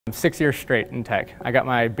I'm 6 years straight in tech. I got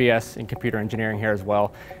my BS in computer engineering here as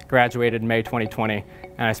well. Graduated May 2020,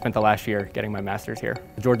 and I spent the last year getting my master's here.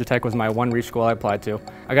 Georgia Tech was my one reach school I applied to.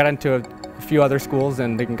 I got into a few other schools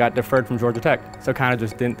and then got deferred from Georgia Tech. So kind of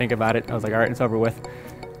just didn't think about it. I was like, all right, it's over with.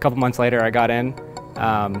 A couple months later, I got in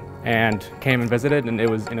and came and visited, and it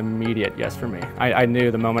was an immediate yes for me. I knew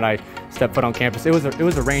the moment I stepped foot on campus. It was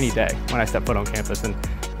a rainy day when I stepped foot on campus, and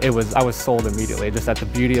I was sold immediately just at the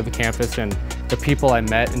beauty of the campus and the people I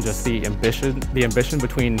met and just the ambition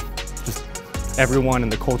between just everyone and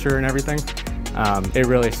the culture and everything. It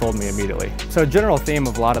really sold me immediately. So a general theme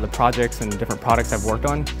of a lot of the projects and different products I've worked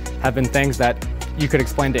on have been things that you could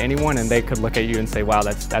explain to anyone and they could look at you and say, wow,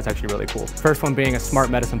 that's actually really cool. First one being a smart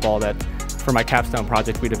medicine ball that for my capstone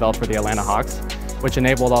project we developed for the Atlanta Hawks, which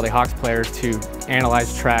enabled all the Hawks players to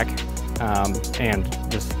analyze, track, and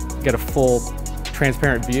just get a full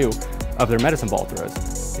transparent view of their medicine ball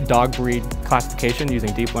throws. Dog breed classification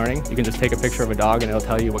using deep learning. You can just take a picture of a dog and it'll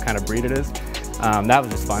tell you what kind of breed it is. That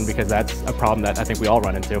was just fun because that's a problem that I think we all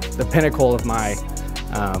run into. The pinnacle of my,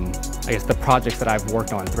 I guess the projects that I've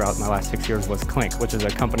worked on throughout my last 6 years was Clink, which is a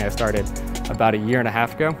company I started about 1.5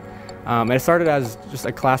 years ago. And it started as just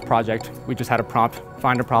a class project. We just had a prompt,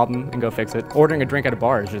 find a problem and go fix it. Ordering a drink at a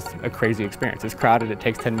bar is just a crazy experience. It's crowded, it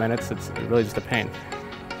takes 10 minutes, it's really just a pain.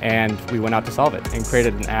 And we went out to solve it and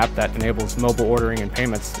created an app that enables mobile ordering and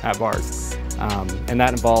payments at bars. And that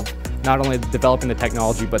involved not only developing the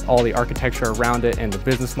technology, but all the architecture around it and the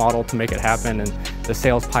business model to make it happen and the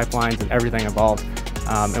sales pipelines and everything involved.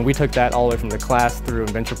 And we took that all the way from the class through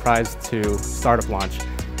Inventureprise to startup launch.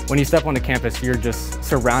 When you step onto campus, you're just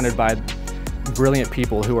surrounded by brilliant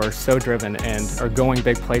people who are so driven and are going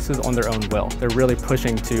big places on their own will. They're really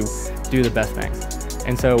pushing to do the best things.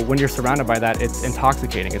 And so when you're surrounded by that, it's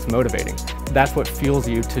intoxicating, it's motivating. That's what fuels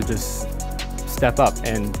you to just step up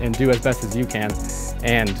and do as best as you can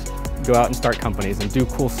and go out and start companies and do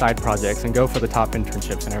cool side projects and go for the top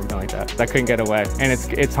internships and everything like that. That couldn't get away. And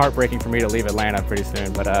it's heartbreaking for me to leave Atlanta pretty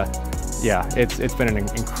soon, but yeah, it's been an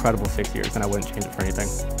incredible 6 years and I wouldn't change it for anything.